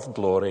Lord of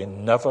glory,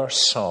 never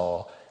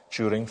saw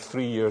during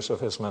 3 years of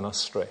his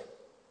ministry.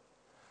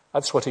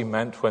 That's what he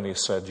meant when he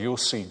said, you'll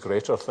see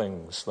greater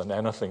things than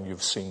anything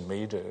you've seen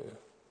me do.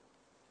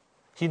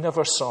 He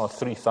never saw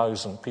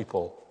 3,000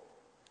 people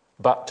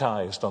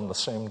baptized on the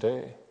same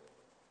day.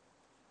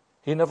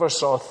 He never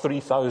saw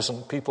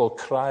 3,000 people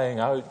crying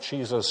out,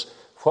 Jesus,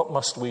 what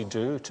must we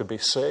do to be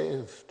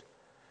saved?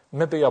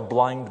 Maybe a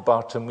blind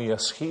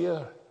Bartimaeus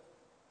here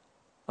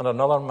and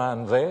another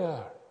man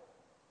there.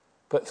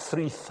 But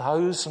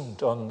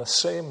 3,000 on the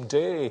same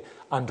day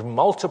and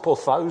multiple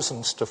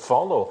thousands to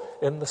follow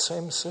in the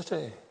same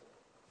city.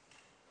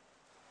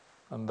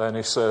 And then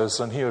he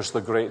says, and here's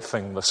the great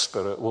thing the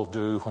Spirit will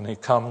do when he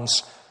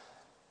comes.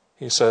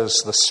 He says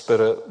the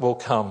Spirit will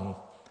come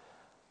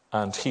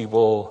and he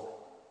will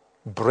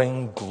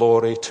bring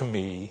glory to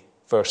me,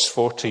 verse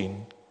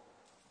 14,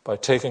 by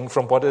taking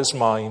from what is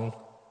mine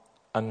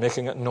and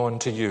making it known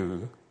to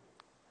you.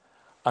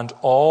 And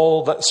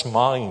all that's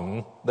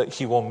mine that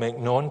he will make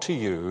known to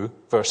you,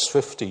 verse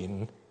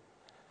 15,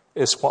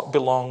 is what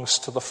belongs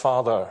to the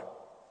Father.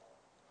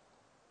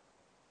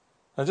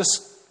 Now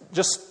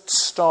just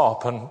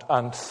stop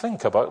and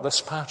think about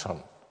this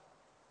pattern.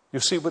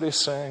 You see what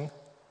he's saying?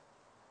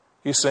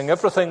 He's saying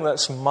everything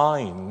that's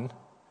mine,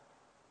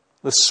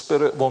 the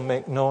Spirit will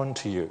make known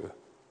to you.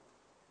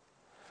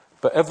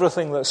 But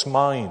everything that's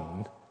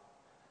mine,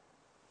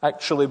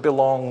 actually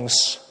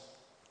belongs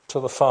to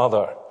the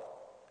Father.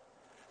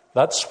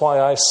 That's why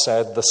I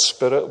said the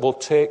Spirit will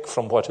take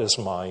from what is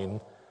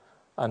mine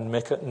and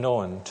make it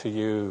known to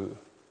you.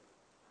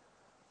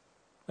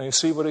 Now you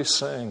see what he's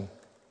saying?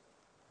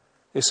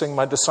 He's saying,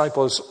 my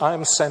disciples,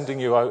 I'm sending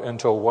you out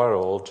into a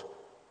world.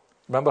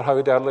 Remember how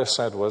he'd earlier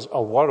said was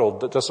a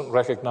world that doesn't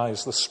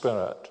recognize the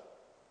Spirit.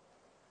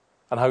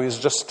 And how he's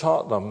just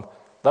taught them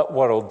that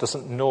world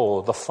doesn't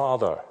know the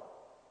Father.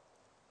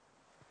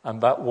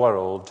 And that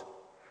world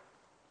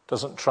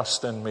doesn't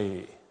trust in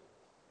me.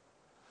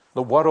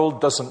 The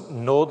world doesn't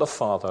know the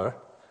Father,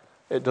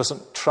 it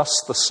doesn't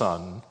trust the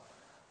Son,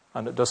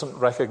 and it doesn't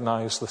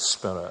recognize the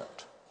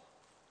Spirit.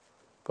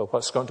 But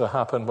what's going to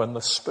happen when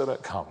the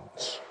Spirit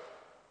comes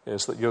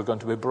is that you're going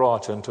to be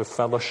brought into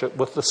fellowship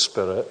with the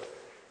Spirit.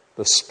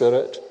 The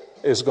Spirit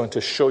is going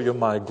to show you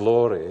my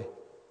glory,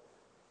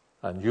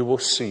 and you will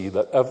see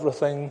that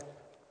everything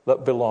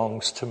that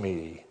belongs to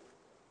me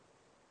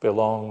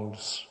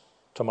belongs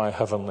to my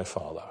Heavenly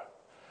Father.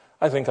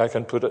 I think I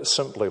can put it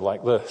simply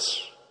like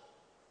this.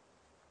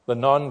 The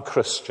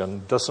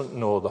non-Christian doesn't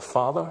know the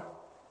Father,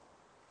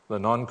 the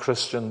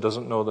non-Christian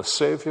doesn't know the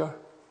Savior,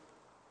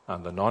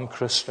 and the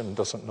non-Christian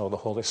doesn't know the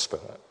Holy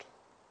Spirit.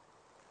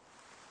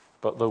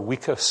 But the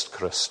weakest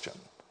Christian,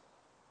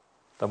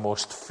 the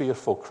most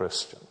fearful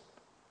Christian,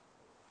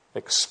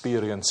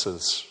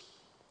 experiences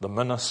the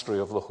ministry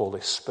of the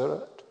Holy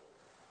Spirit,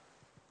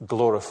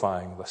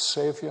 glorifying the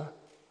Savior,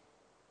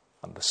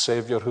 and the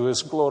Savior who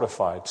is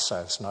glorified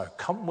says, now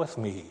come with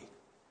me,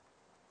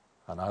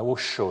 and I will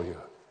show you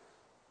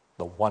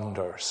the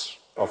wonders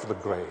of the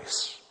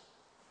grace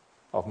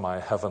of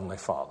my Heavenly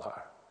Father.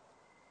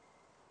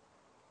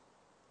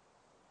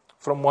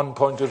 From one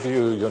point of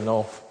view,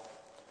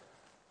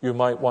 you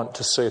might want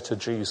to say to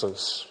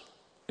Jesus,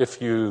 if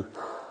you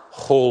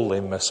wholly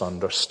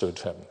misunderstood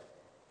him,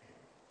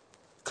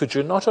 could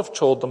you not have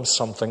told them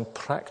something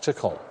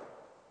practical?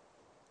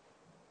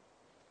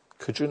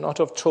 Could you not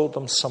have told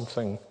them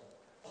something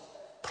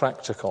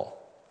practical?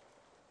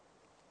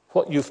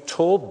 What you've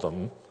told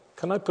them,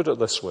 can I put it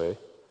this way?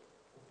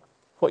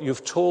 What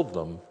you've told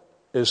them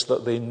is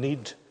that they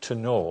need to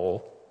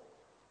know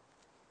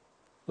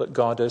that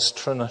God is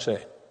Trinity.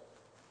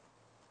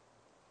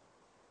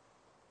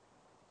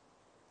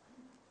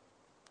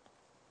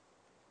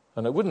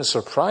 And it wouldn't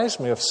surprise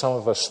me if some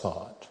of us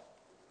thought,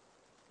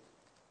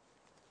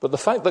 but the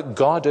fact that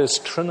God is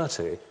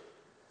Trinity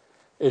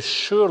is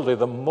surely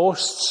the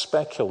most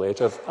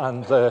speculative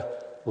and the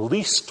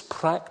least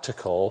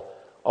practical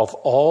of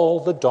all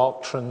the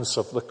doctrines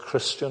of the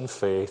Christian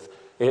faith.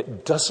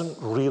 It doesn't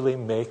really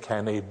make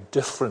any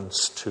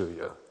difference to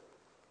you.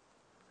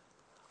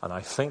 And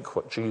I think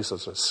what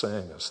Jesus is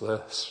saying is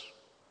this,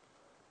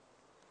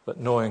 that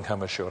knowing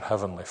him as your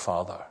Heavenly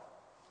Father,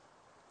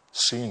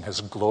 seeing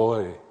his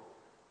glory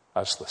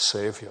as the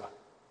Savior,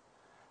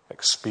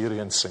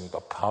 experiencing the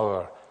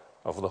power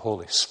of the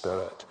Holy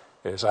Spirit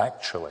is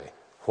actually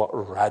what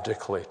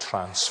radically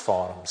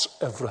transforms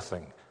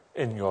everything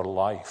in your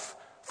life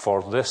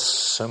for this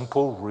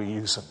simple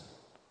reason,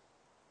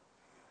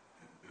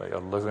 that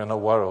you're living in a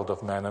world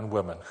of men and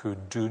women who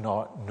do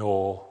not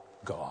know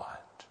God.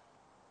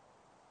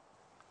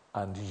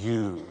 And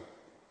you,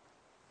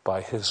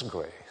 by his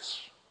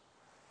grace,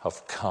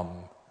 have come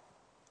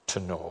to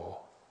know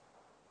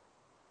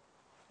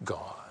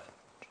God.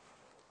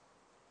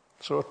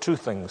 So there are two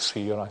things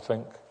here, I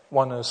think.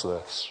 One is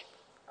this.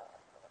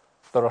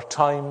 There are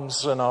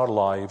times in our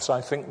lives,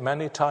 I think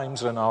many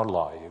times in our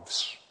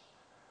lives,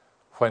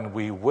 when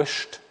we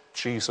wished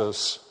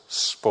Jesus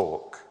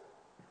spoke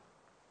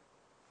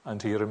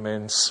and he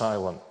remained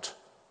silent.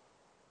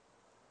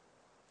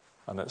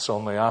 And it's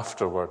only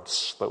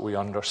afterwards that we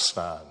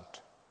understand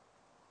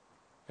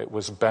it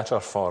was better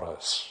for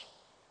us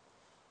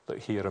that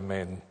he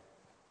remained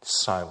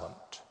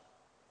silent,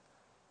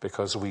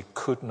 because we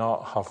could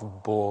not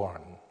have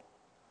borne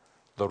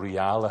the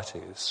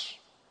realities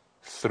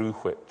through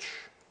which,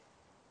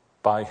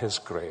 by his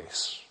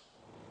grace,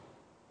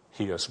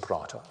 he has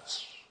brought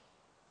us.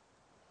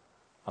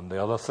 And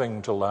the other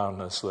thing to learn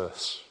is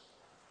this,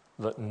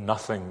 that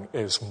nothing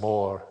is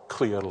more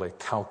clearly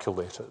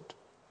calculated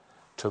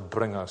to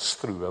bring us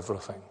through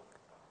everything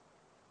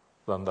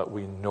than that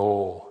we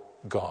know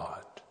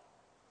God,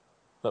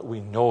 that we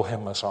know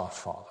him as our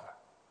Father,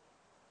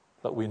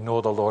 that we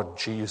know the Lord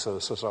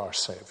Jesus as our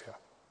Savior,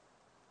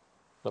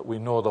 that we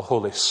know the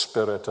Holy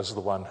Spirit as the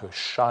one who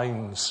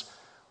shines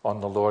on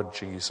the Lord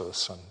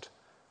Jesus and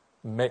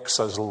makes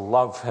us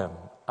love him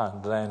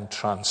and then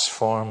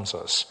transforms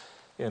us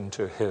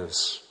into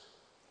his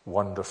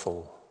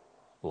wonderful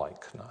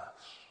likeness.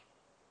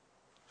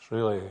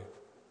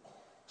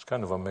 It's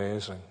kind of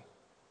amazing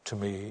to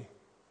me.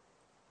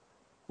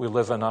 We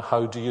live in a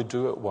how do you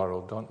do it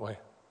world, don't we?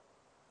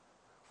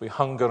 We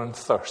hunger and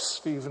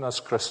thirst, even as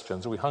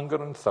Christians, we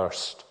hunger and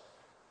thirst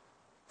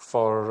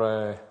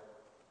for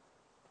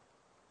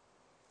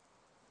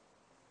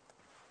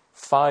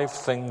 5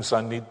 things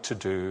I need to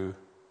do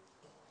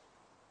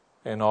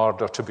in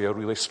order to be a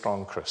really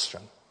strong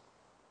Christian.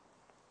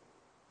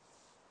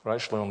 There are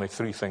actually only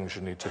 3 things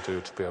you need to do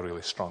to be a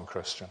really strong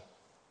Christian.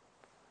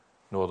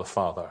 Know the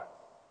Father,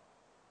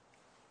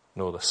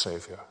 know the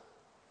Savior,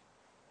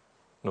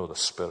 know the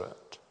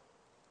Spirit.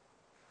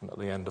 And at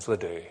the end of the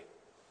day,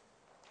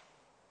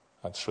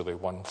 that's really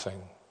one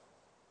thing.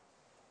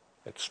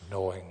 It's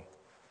knowing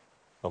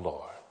the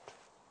Lord.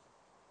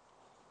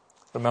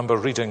 I remember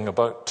reading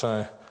about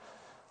a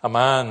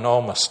man,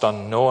 almost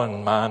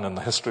unknown man in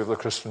the history of the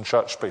Christian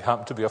church, but he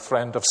happened to be a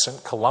friend of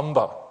St.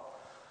 Columba.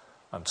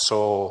 And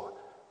so,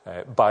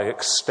 by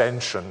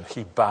extension,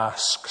 he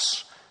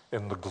basks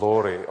in the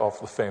glory of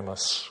the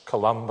famous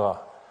Columba.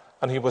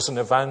 And he was an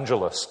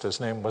evangelist. His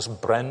name was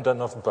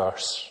Brendan of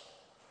Burse.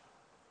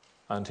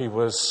 And he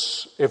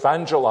was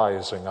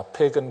evangelizing a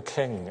pagan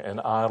king in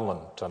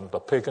Ireland. And the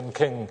pagan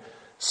king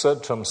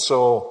said to him,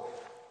 "So,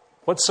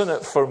 what's in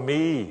it for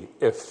me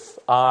if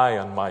I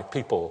and my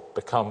people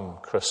become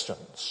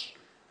Christians?"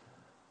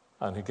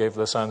 And he gave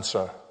this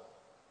answer.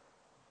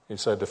 He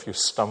said, "If you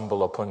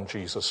stumble upon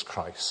Jesus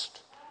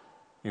Christ,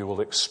 you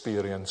will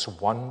experience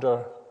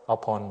wonder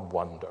upon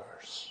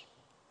wonders,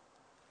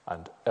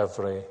 and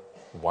every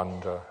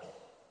wonder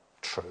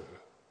true."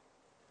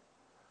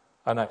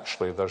 And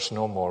actually, there's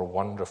no more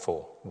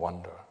wonderful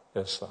wonder,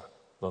 is there,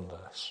 than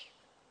this.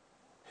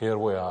 Here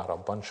we are, a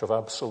bunch of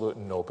absolute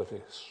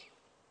nobodies,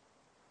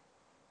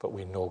 but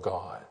we know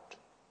God.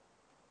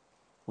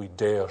 We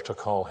dare to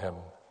call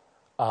him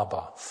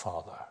Abba,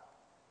 Father.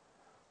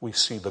 We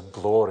see the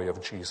glory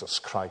of Jesus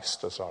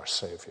Christ as our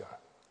Savior,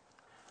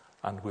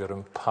 and we're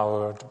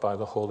empowered by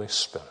the Holy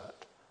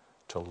Spirit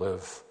to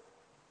live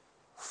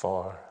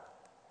for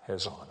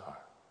his honor.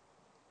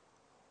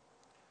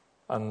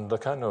 And the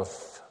kind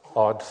of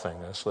odd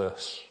thing is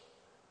this,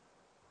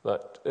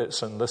 that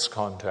it's in this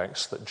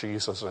context that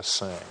Jesus is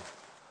saying,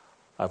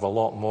 "I have a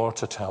lot more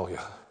to tell you,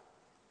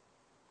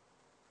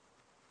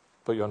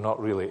 but you're not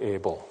really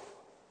able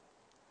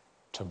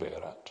to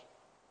bear it."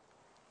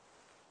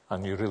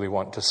 And you really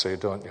want to say,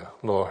 don't you,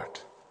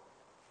 "Lord,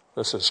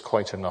 this is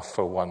quite enough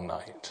for one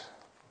night.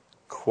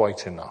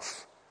 Quite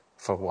enough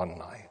for one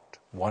night.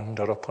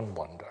 Wonder upon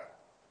wonder,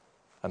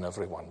 and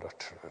every wonder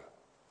true."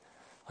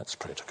 Let's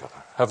pray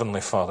together.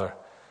 Heavenly Father,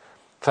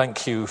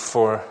 thank you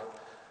for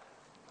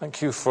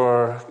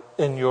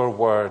in your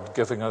word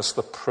giving us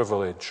the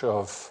privilege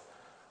of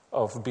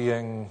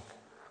being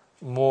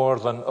more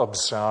than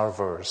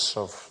observers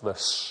of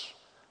this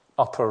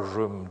upper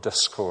room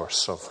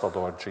discourse of the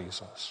Lord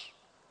Jesus.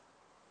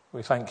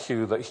 We thank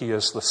you that he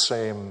is the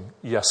same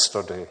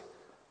yesterday,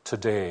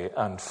 today,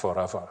 and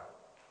forever.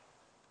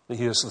 That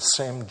he is the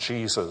same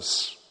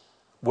Jesus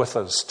with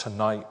us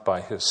tonight by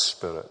his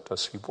Spirit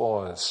as he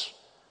was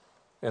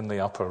in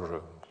the upper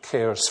room,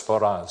 cares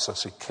for us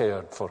as he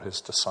cared for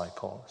his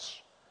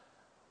disciples,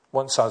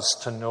 wants us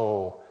to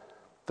know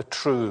the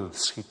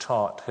truths he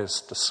taught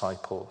his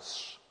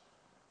disciples.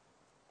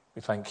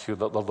 We thank you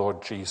that the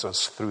Lord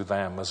Jesus, through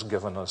them, has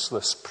given us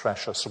this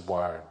precious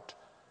word,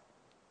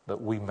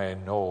 that we may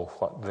know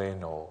what they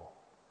know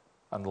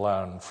and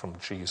learn from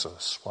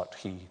Jesus what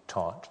he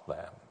taught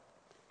them.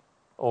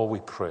 Oh,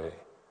 we pray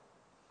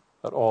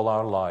that all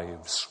our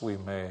lives we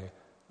may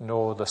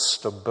know the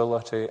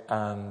stability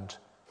and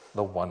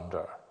the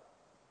wonder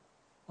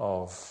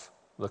of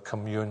the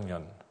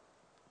communion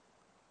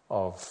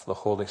of the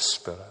Holy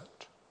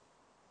Spirit,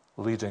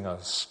 leading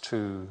us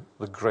to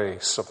the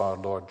grace of our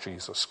Lord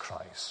Jesus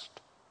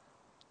Christ,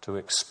 to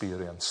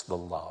experience the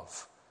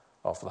love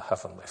of the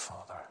Heavenly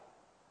Father.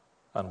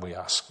 And we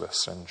ask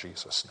this in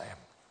Jesus' name.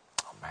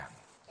 Amen.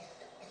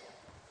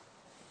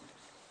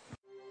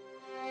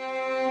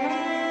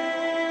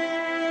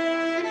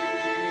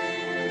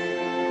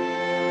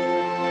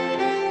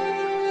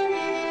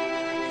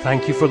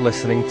 Thank you for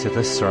listening to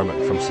this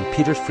sermon from St.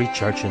 Peter's Free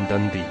Church in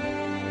Dundee.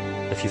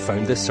 If you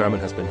found this sermon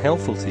has been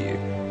helpful to you,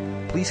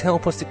 please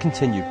help us to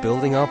continue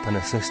building up and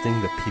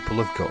assisting the people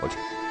of God.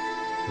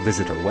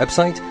 Visit our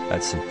website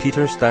at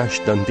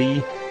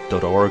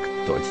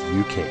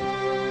stpeters-dundee.org.uk.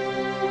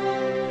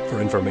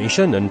 For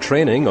information and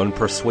training on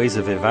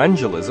persuasive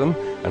evangelism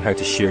and how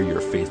to share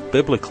your faith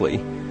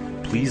biblically,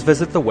 please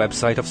visit the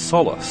website of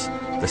Solace,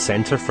 the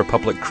Centre for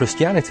Public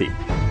Christianity,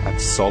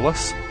 at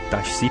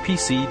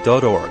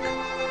solace-cpc.org.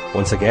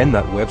 Once again,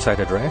 that website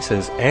address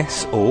is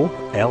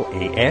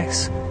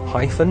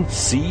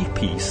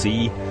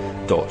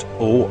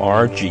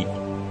solas-cpc.org.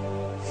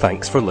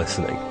 Thanks for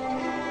listening.